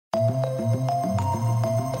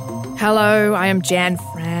Hello, I am Jan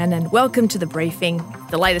Fran and welcome to The Briefing,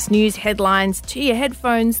 the latest news headlines to your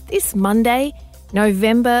headphones this Monday,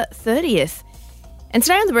 November 30th. And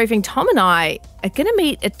today on The Briefing, Tom and I are going to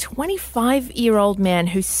meet a 25-year-old man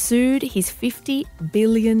who sued his $50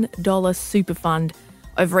 billion super fund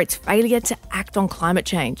over its failure to act on climate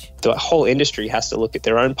change. The whole industry has to look at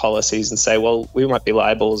their own policies and say, well, we might be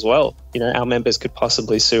liable as well. You know, our members could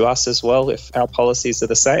possibly sue us as well if our policies are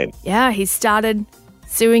the same. Yeah, he started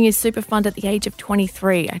suing his super fund at the age of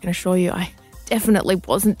 23. I can assure you I definitely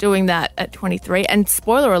wasn't doing that at 23. And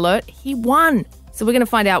spoiler alert, he won. So we're going to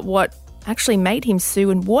find out what actually made him sue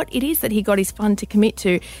and what it is that he got his fund to commit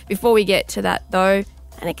to. Before we get to that, though,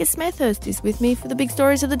 Annika Smethurst is with me for the big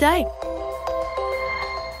stories of the day.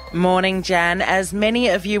 Morning, Jan. As many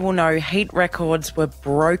of you will know, heat records were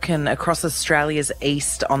broken across Australia's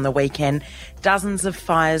east on the weekend. Dozens of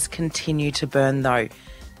fires continue to burn, though.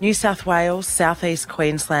 New South Wales, southeast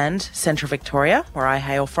Queensland, central Victoria, where I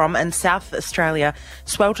hail from, and South Australia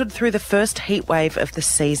sweltered through the first heat wave of the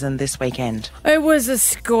season this weekend. It was a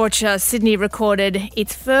scorcher. Sydney recorded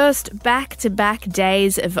its first back-to-back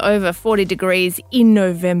days of over 40 degrees in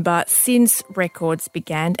November since records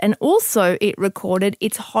began, and also it recorded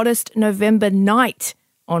its hottest November night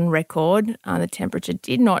on record. The temperature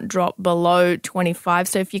did not drop below 25,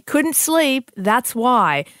 so if you couldn't sleep, that's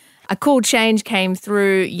why. A cool change came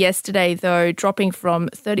through yesterday, though, dropping from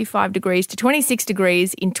 35 degrees to 26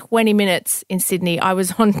 degrees in 20 minutes in Sydney. I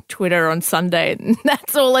was on Twitter on Sunday, and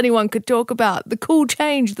that's all anyone could talk about. The cool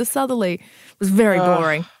change, the southerly. It was very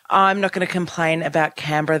boring. I'm not going to complain about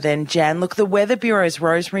Canberra then, Jan. Look, the Weather Bureau's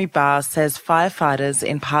Rosemary Barr says firefighters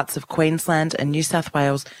in parts of Queensland and New South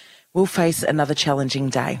Wales will face another challenging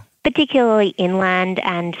day. Particularly inland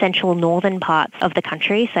and central northern parts of the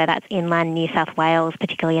country, so that's inland New South Wales,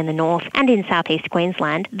 particularly in the north, and in southeast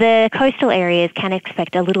Queensland. The coastal areas can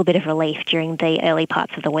expect a little bit of relief during the early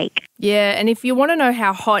parts of the week. Yeah, and if you want to know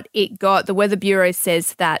how hot it got, the Weather Bureau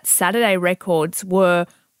says that Saturday records were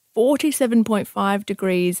 47.5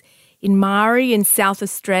 degrees in Mari in South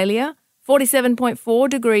Australia, 47.4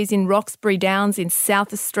 degrees in Roxbury Downs in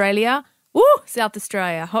South Australia. Woo, South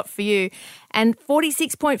Australia, hot for you. And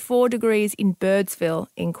 46.4 degrees in Birdsville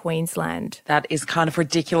in Queensland. That is kind of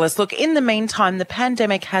ridiculous. Look, in the meantime, the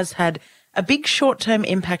pandemic has had a big short-term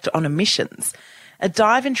impact on emissions. A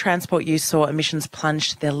dive in transport use saw emissions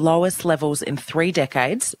plunge to their lowest levels in 3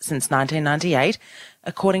 decades, since 1998,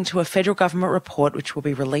 according to a federal government report which will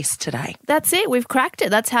be released today. That's it. We've cracked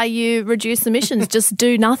it. That's how you reduce emissions. Just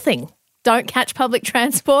do nothing. Don't catch public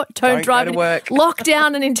transport. Don't drive go to work. Lock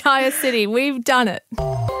down an entire city. We've done it.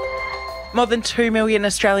 More than 2 million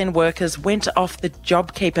Australian workers went off the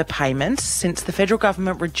JobKeeper payment since the federal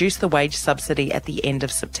government reduced the wage subsidy at the end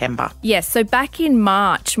of September. Yes, so back in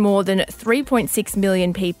March, more than 3.6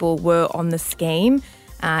 million people were on the scheme.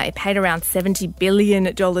 It paid around $70 billion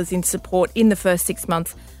in support in the first 6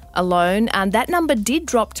 months alone. And that number did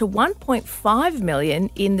drop to 1.5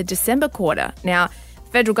 million in the December quarter. Now,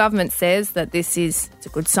 federal government says that it's a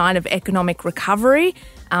good sign of economic recovery.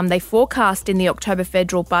 They forecast in the October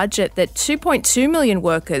federal budget that 2.2 million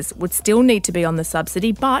workers would still need to be on the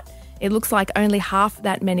subsidy, but it looks like only half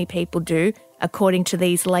that many people do, according to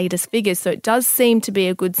these latest figures. So it does seem to be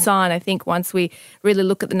a good sign. I think once we really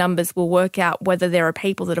look at the numbers, we'll work out whether there are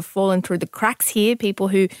people that have fallen through the cracks here, people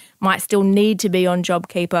who might still need to be on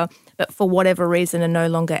JobKeeper, but for whatever reason are no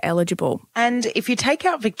longer eligible. And if you take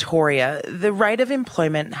out Victoria, the rate of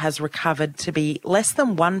employment has recovered to be less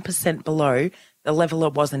than 1% below the level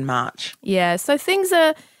it was in March. Yeah, so things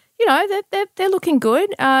are, they're looking good.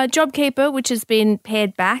 JobKeeper, which has been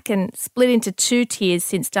pared back and split into 2 tiers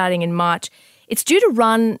since starting in March, it's due to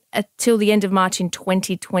run till the end of March in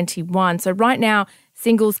 2021. So right now,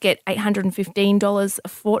 singles get $815 a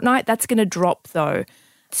fortnight. That's going to drop, though,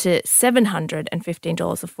 to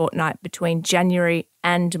 $715 a fortnight between January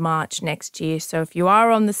and March next year. So if you are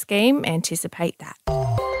on the scheme, anticipate that.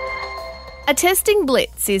 A testing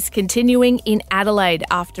blitz is continuing in Adelaide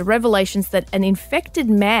after revelations that an infected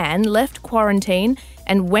man left quarantine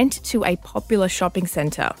and went to a popular shopping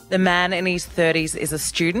centre. The man in his 30s is a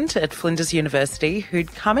student at Flinders University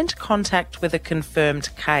who'd come into contact with a confirmed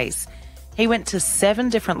case. He went to 7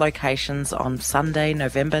 different locations on Sunday,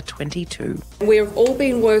 November 22. We've all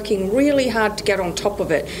been working really hard to get on top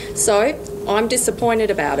of it, so I'm disappointed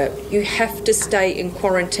about it. You have to stay in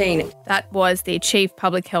quarantine. That was the Chief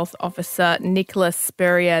Public Health Officer, Nicola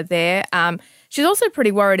Spurrier there. She's also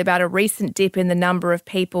pretty worried about a recent dip in the number of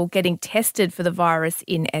people getting tested for the virus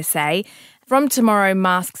in SA. From tomorrow,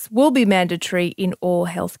 masks will be mandatory in all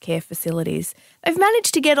healthcare facilities. They've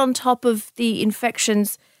managed to get on top of the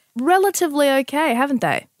infections relatively okay, haven't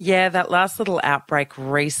they? Yeah, that last little outbreak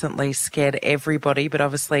recently scared everybody, but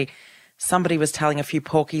obviously somebody was telling a few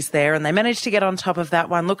porkies there and they managed to get on top of that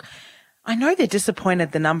one. Look, I know they're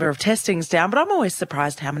disappointed the number of testings down, but I'm always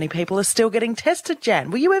surprised how many people are still getting tested,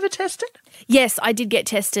 Jan. Were you ever tested? Yes, I did get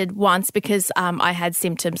tested once because I had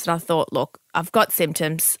symptoms and I thought, look, I've got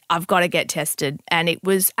symptoms, I've got to get tested. And it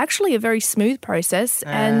was actually a very smooth process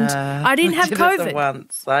and I didn't have COVID. It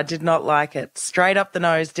once. I did not like it. Straight up the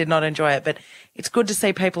nose, did not enjoy it. But it's good to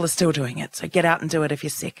see people are still doing it. So get out and do it if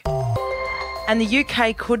you're sick. And the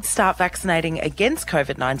UK could start vaccinating against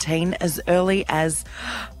COVID-19 as early as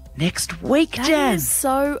next week, Jan. That is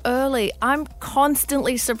so early. I'm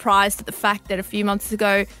constantly surprised at the fact that a few months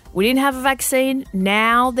ago we didn't have a vaccine.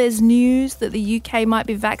 Now there's news that the UK might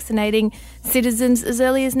be vaccinating citizens as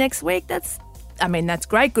early as next week. That's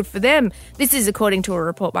great. Good for them. This is according to a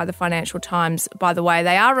report by the Financial Times. By the way,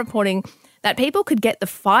 they are reporting that people could get the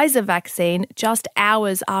Pfizer vaccine just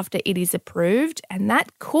hours after it is approved. And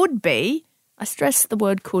that could be, I stress the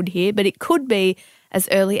word could here, but it could be as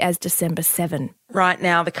early as December 7. Right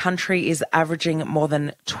now, the country is averaging more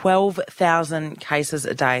than 12,000 cases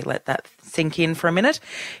a day. Let that sink in for a minute.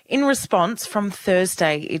 In response, from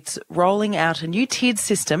Thursday, it's rolling out a new tiered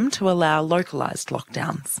system to allow localised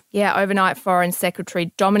lockdowns. Yeah, overnight Foreign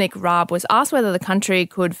Secretary Dominic Raab was asked whether the country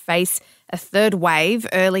could face a third wave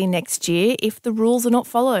early next year if the rules are not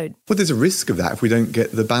followed. Well, there's a risk of that if we don't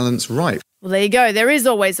get the balance right. Well, there you go. There is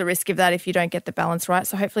always a risk of that if you don't get the balance right.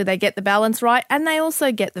 So hopefully they get the balance right and they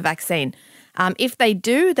also get the vaccine. If they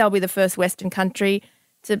do, they'll be the first Western country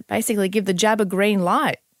to basically give the jab a green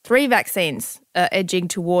light. 3 vaccines are edging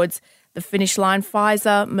towards the finish line.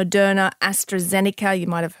 Pfizer, Moderna, AstraZeneca. You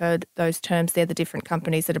might have heard those terms. They're the different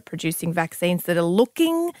companies that are producing vaccines that are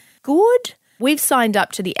looking good. We've signed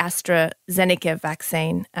up to the AstraZeneca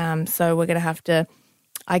vaccine. So we're going to have to,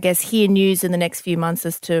 I guess, hear news in the next few months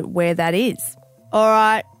as to where that is. All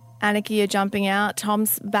right, Annika, you're jumping out.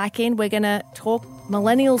 Tom's back in. We're going to talk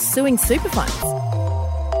millennials suing super funds.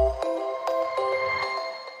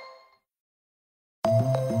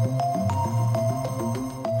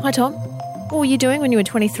 Hi, Tom. What were you doing when you were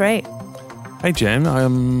 23? Hey, Jen.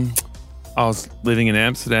 I was living in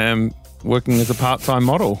Amsterdam working as a part-time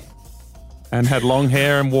model and had long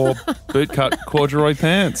hair and wore bootcut corduroy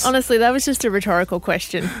pants. Honestly, that was just a rhetorical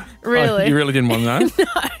question. Really. Oh, you really didn't want to know?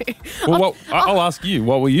 No. Well, I'll ask you.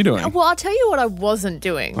 What were you doing? Well, I'll tell you what I wasn't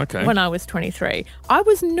doing when I was 23. I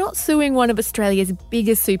was not suing one of Australia's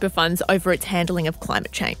biggest super funds over its handling of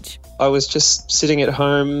climate change. I was just sitting at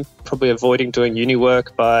home, probably avoiding doing uni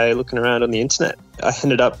work by looking around on the internet. I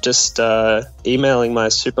ended up just emailing my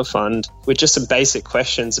super fund with just some basic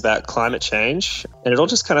questions about climate change, and it all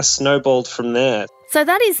just kind of snowballed from there. So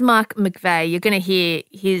that is Mark McVeigh. You're going to hear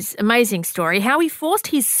his amazing story, how he forced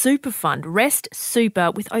his super fund, Rest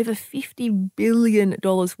Super, with over $50 billion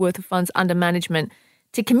worth of funds under management,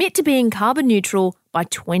 to commit to being carbon neutral by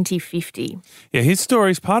 2050. Yeah, his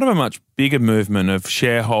story is part of a much bigger movement of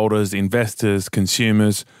shareholders, investors,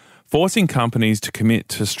 consumers, forcing companies to commit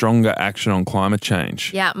to stronger action on climate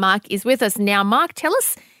change. Yeah, Mark is with us now. Mark, tell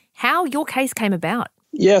us how your case came about.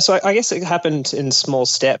 Yeah, so I guess it happened in small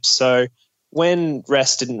steps. So when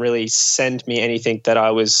Rest didn't really send me anything that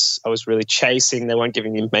I was really chasing, they weren't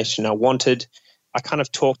giving the information I wanted, I kind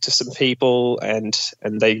of talked to some people and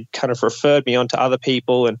they kind of referred me on to other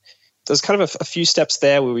people. And there's kind of a few steps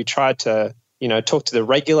there where we tried to, talk to the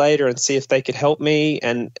regulator and see if they could help me.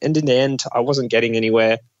 And in the end, I wasn't getting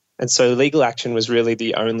anywhere. And so legal action was really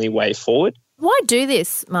the only way forward. Why do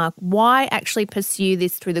this, Mark? Why actually pursue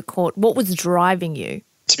this through the court? What was driving you?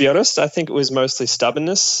 To be honest, I think it was mostly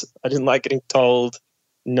stubbornness. I didn't like getting told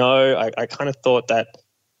no. I kind of thought that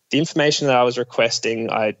the information that I was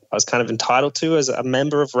requesting, I was kind of entitled to as a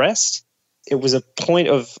member of Rest. It was a point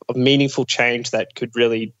of meaningful change that could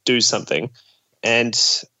really do something. And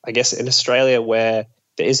I guess in Australia, where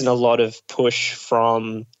there isn't a lot of push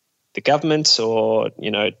from the government or,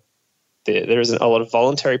 there isn't a lot of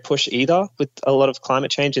voluntary push either with a lot of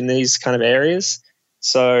climate change in these kind of areas.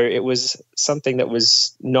 So it was something that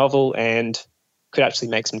was novel and could actually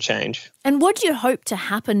make some change. And what do you hope to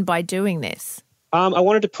happen by doing this? I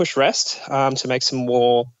wanted to push Rest to make some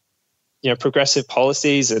more, progressive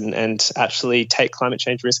policies and actually take climate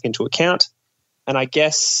change risk into account. And I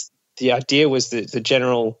guess the idea was the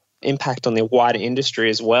general impact on the wider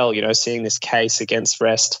industry as well. Seeing this case against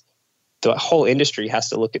Rest, the whole industry has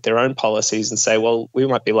to look at their own policies and say, well, we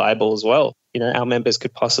might be liable as well. Our members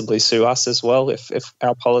could possibly sue us as well if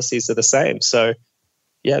our policies are the same. So,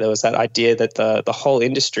 yeah, there was that idea that the whole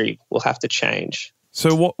industry will have to change.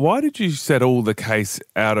 So why did you settle the case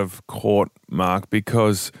out of court, Mark?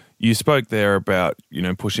 Because you spoke there about,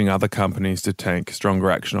 pushing other companies to take stronger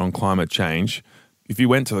action on climate change. If you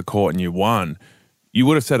went to the court and you won, you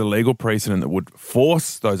would have set a legal precedent that would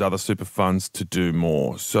force those other super funds to do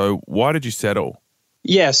more. So why did you settle?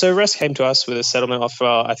 Yeah, so Rest came to us with a settlement offer,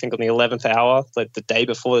 I think, on the 11th hour, like the day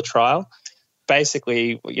before the trial.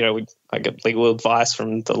 Basically, I got legal advice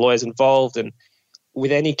from the lawyers involved, and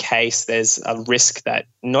with any case, there's a risk that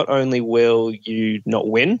not only will you not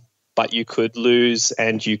win, but you could lose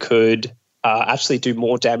and you could actually do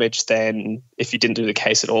more damage than if you didn't do the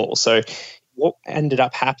case at all. So what ended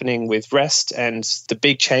up happening with Rest and the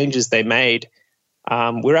big changes they made,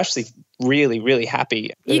 we're actually really, really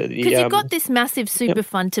happy. Because you've got this massive super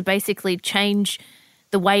fund to basically change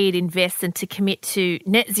the way it invests and to commit to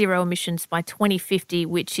net zero emissions by 2050,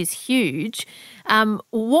 which is huge.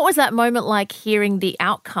 What was that moment like hearing the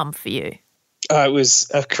outcome for you? It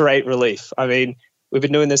was a great relief. I mean, we've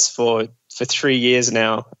been doing this for 3 years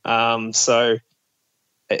now. So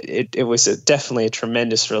it was definitely a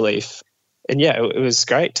tremendous relief. And yeah, it was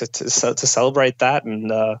great to celebrate that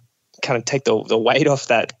and kind of take the weight off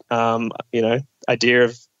that, idea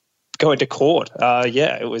of going to court.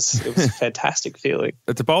 It was a fantastic feeling.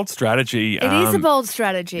 It's a bold strategy. It is a bold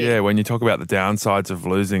strategy. Yeah, when you talk about the downsides of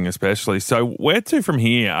losing especially. So where to from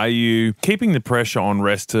here? Are you keeping the pressure on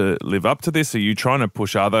Rest to live up to this? Are you trying to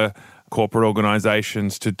push other corporate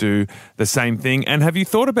organisations to do the same thing? And have you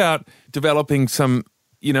thought about developing some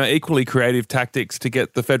equally creative tactics to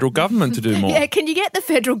get the federal government to do more? Yeah, can you get the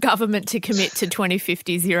federal government to commit to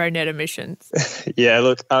 2050 zero net emissions? Yeah,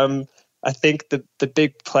 look, I think the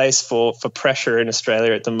big place for pressure in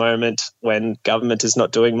Australia at the moment, when government is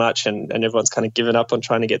not doing much and everyone's kind of given up on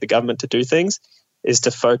trying to get the government to do things, is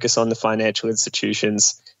to focus on the financial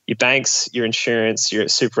institutions, your banks, your insurance, your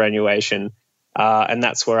superannuation, and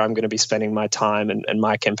that's where I'm going to be spending my time and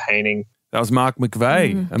my campaigning. That was Mark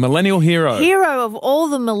McVeigh, a millennial hero. Hero of all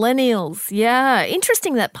the millennials. Yeah.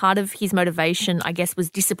 Interesting that part of his motivation, I guess, was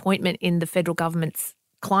disappointment in the federal government's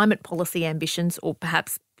climate policy ambitions, or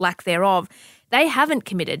perhaps lack thereof. They haven't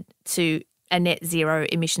committed to a net zero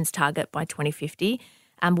emissions target by 2050.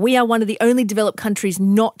 We are one of the only developed countries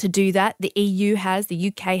not to do that. The EU has, the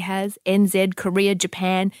UK has, NZ, Korea,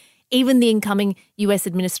 Japan, even the incoming US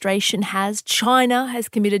administration has. China has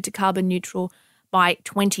committed to carbon neutral by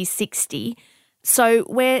 2060. So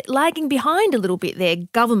we're lagging behind a little bit there,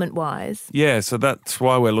 government-wise. Yeah, so that's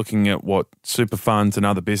why we're looking at what super funds and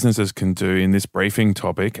other businesses can do in this briefing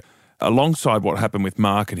topic. Alongside what happened with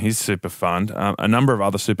Mark and his super fund, a number of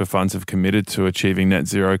other super funds have committed to achieving net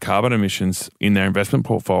zero carbon emissions in their investment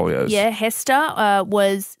portfolios. Yeah, HESTA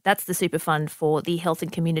that's the super fund for the health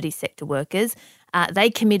and community sector workers. They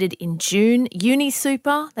committed in June.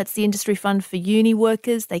 UniSuper, that's the industry fund for uni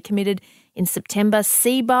workers, they committed in September.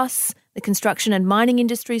 Cbus, the construction and mining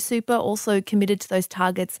industry super, also committed to those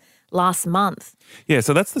targets last month. Yeah,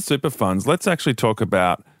 so that's the super funds. Let's actually talk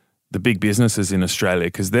about the big businesses in Australia,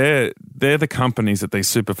 because they're the companies that these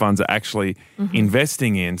super funds are actually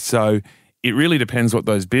investing in. So it really depends what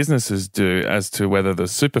those businesses do as to whether the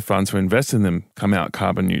super funds who invest in them come out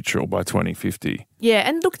carbon neutral by 2050. Yeah,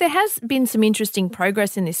 and look, there has been some interesting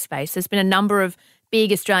progress in this space. There's been a number of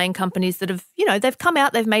big Australian companies that have, they've come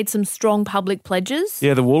out, they've made some strong public pledges.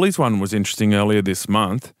 Yeah, the Woolies one was interesting earlier this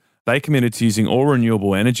month. They committed to using all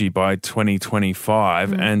renewable energy by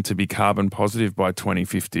 2025 and to be carbon positive by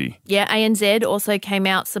 2050. Yeah, ANZ also came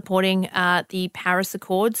out supporting the Paris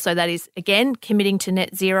Accord. So that is, again, committing to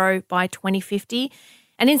net zero by 2050.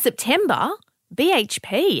 And in September,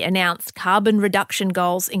 BHP announced carbon reduction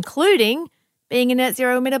goals, including being a net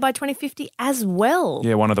zero emitter by 2050 as well.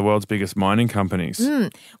 Yeah, one of the world's biggest mining companies.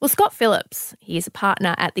 Well, Scott Phillips, he is a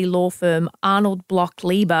partner at the law firm Arnold Bloch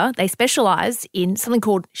Lieber. They specialise in something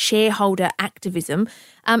called shareholder activism.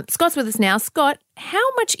 Scott's with us now. Scott,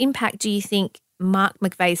 how much impact do you think Mark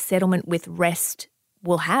McVeigh's settlement with Rest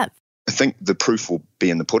will have? I think the proof will be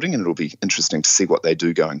in the pudding, and it'll be interesting to see what they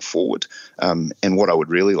do going forward. And what I would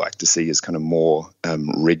really like to see is kind of more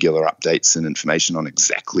regular updates and information on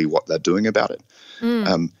exactly what they're doing about it.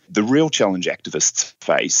 The real challenge activists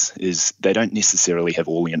face is they don't necessarily have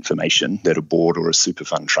all the information that a board or a super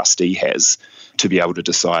fund trustee has to be able to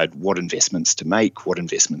decide what investments to make, what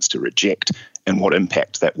investments to reject, and what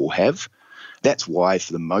impact that will have. That's why,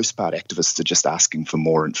 for the most part, activists are just asking for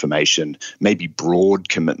more information, maybe broad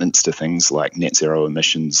commitments to things like net zero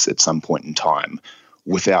emissions at some point in time,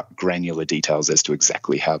 without granular details as to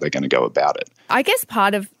exactly how they're going to go about it. I guess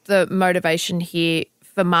part of the motivation here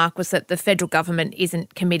for Mark was that the federal government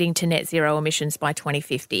isn't committing to net zero emissions by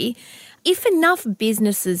 2050. If enough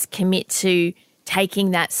businesses commit to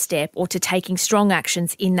taking that step or to taking strong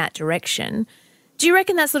actions in that direction. Do you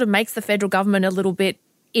reckon that sort of makes the federal government a little bit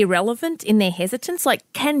irrelevant in their hesitance? Like,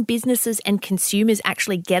 can businesses and consumers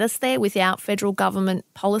actually get us there without federal government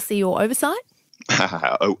policy or oversight?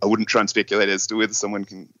 I wouldn't try and speculate as to whether someone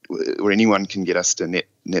can or anyone can get us to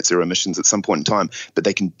net zero emissions at some point in time, but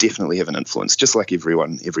they can definitely have an influence, just like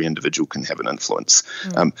every individual can have an influence.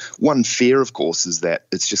 One fear, of course, is that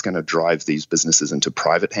it's just going to drive these businesses into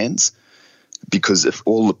private hands, because if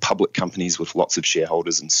all the public companies with lots of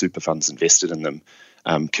shareholders and super funds invested in them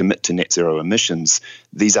commit to net zero emissions,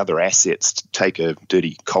 these other assets, take a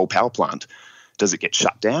dirty coal power plant, does it get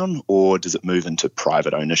shut down or does it move into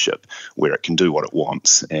private ownership where it can do what it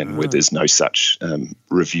wants and where there's no such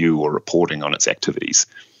review or reporting on its activities?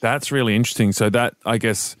 That's really interesting. So that, I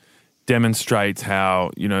guess, demonstrates how,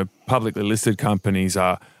 publicly listed companies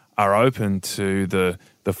are open to the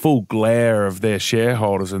full glare of their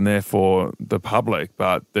shareholders and therefore the public,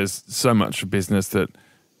 but there's so much business that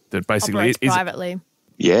basically operates privately.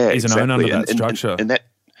 Is an own under that structure. And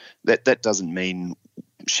that doesn't mean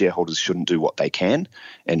shareholders shouldn't do what they can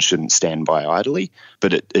and shouldn't stand by idly,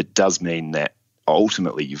 but it does mean that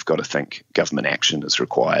ultimately you've got to think government action is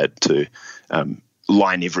required to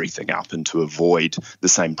line everything up and to avoid the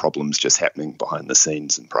same problems just happening behind the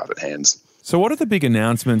scenes in private hands. So what are the big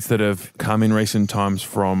announcements that have come in recent times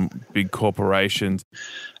from big corporations?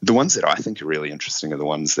 The ones that I think are really interesting are the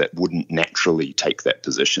ones that wouldn't naturally take that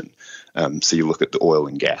position. So you look at the oil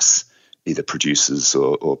and gas, either producers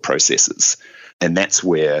or processors, and that's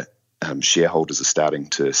where shareholders are starting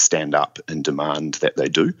to stand up and demand that they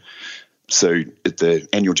do. So at the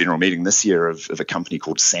annual general meeting this year of a company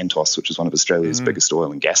called Santos, which is one of Australia's biggest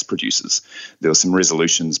oil and gas producers, there were some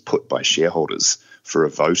resolutions put by shareholders for a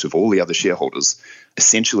vote of all the other shareholders,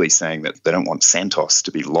 essentially saying that they don't want Santos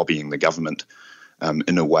to be lobbying the government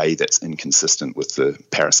in a way that's inconsistent with the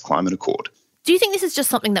Paris Climate Accord. Do you think this is just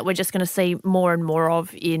something that we're just going to see more and more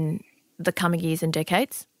of in the coming years and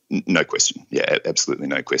decades? No question. Yeah, absolutely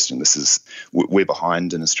no question. We're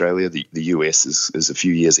behind in Australia. The US is a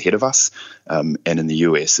few years ahead of us, and in the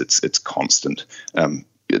US it's constant.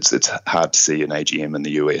 It's hard to see an AGM in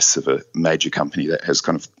the US of a major company that has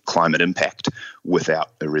kind of climate impact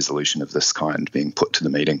without a resolution of this kind being put to the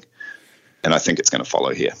meeting, and I think it's going to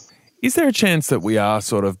follow here. Is there a chance that we are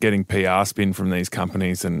sort of getting PR spin from these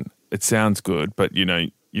companies? And it sounds good, but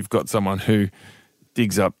you've got someone who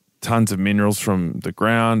digs up tons of minerals from the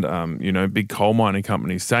ground, big coal mining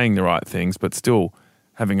companies saying the right things, but still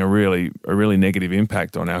having a really negative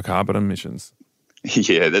impact on our carbon emissions.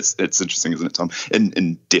 Yeah, that's interesting, isn't it, Tom?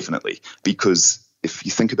 And definitely, because if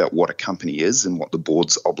you think about what a company is and what the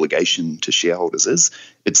board's obligation to shareholders is,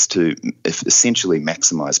 it's to essentially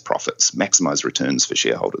maximise profits, maximise returns for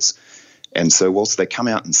shareholders. And so whilst they come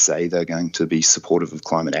out and say they're going to be supportive of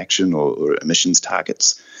climate action or emissions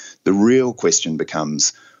targets, the real question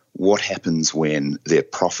becomes, what happens when their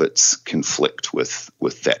profits conflict with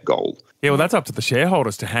that goal? Yeah, well, that's up to the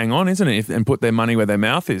shareholders to hang on, isn't it, and put their money where their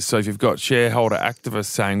mouth is. So if you've got shareholder activists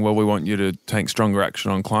saying, well, we want you to take stronger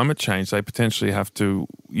action on climate change, they potentially have to,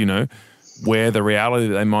 wear the reality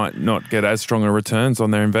that they might not get as strong a returns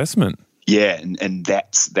on their investment. Yeah, and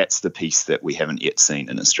that's the piece that we haven't yet seen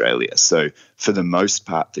in Australia. So for the most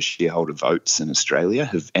part, the shareholder votes in Australia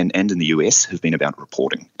and in the US have been about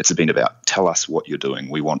reporting. It's been about, tell us what you're doing.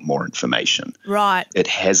 We want more information. Right. It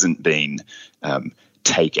hasn't been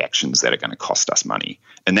take actions that are going to cost us money.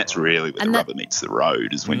 And that's really where the rubber meets the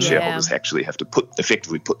road, is when shareholders actually have to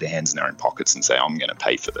effectively put their hands in their own pockets and say, I'm going to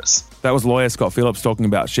pay for this. That was lawyer Scott Phillips talking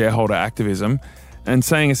about shareholder activism and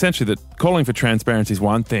saying essentially that calling for transparency is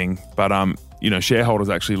one thing, but shareholders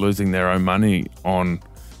actually losing their own money on,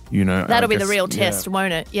 that'll be the real test,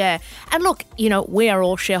 won't it? Yeah. And look, we are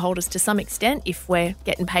all shareholders to some extent. If we're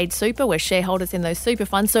getting paid super, we're shareholders in those super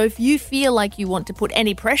funds. So if you feel like you want to put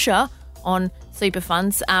any pressure on super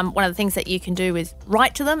funds, one of the things that you can do is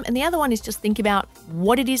write to them, and the other one is just think about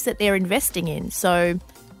what it is that they're investing in. So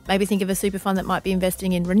maybe think of a super fund that might be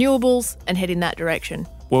investing in renewables and head in that direction.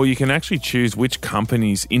 Well, you can actually choose which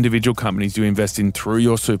individual companies you invest in through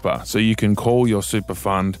your super. So you can call your super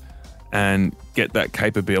fund and get that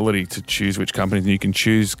capability to choose which companies, and you can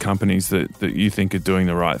choose companies that you think are doing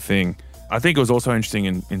the right thing. I think it was also interesting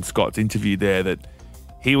in Scott's interview there that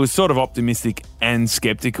he was sort of optimistic and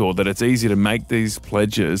skeptical that it's easy to make these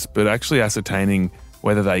pledges, but actually ascertaining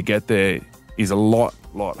whether they get there is a lot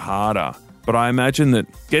harder. But I imagine that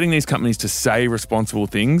getting these companies to say responsible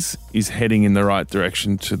things is heading in the right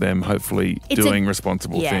direction to them hopefully doing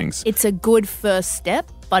responsible things. It's a good first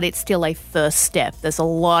step, but it's still a first step. There's a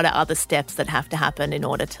lot of other steps that have to happen in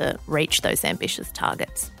order to reach those ambitious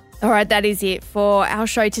targets. All right, that is it for our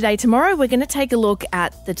show today. Tomorrow, we're going to take a look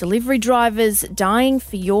at the delivery drivers dying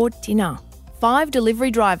for your dinner. 5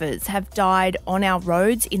 delivery drivers have died on our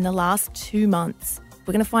roads in the last 2 months.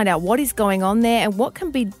 We're going to find out what is going on there and what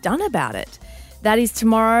can be done about it. That is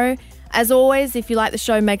tomorrow. As always, if you like the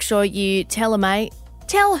show, make sure you tell a mate.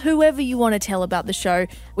 Tell whoever you want to tell about the show.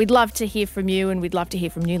 We'd love to hear from you, and we'd love to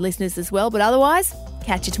hear from new listeners as well. But otherwise,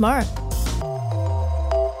 catch you tomorrow.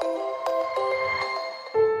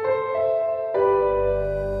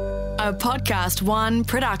 A Podcast One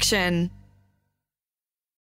production.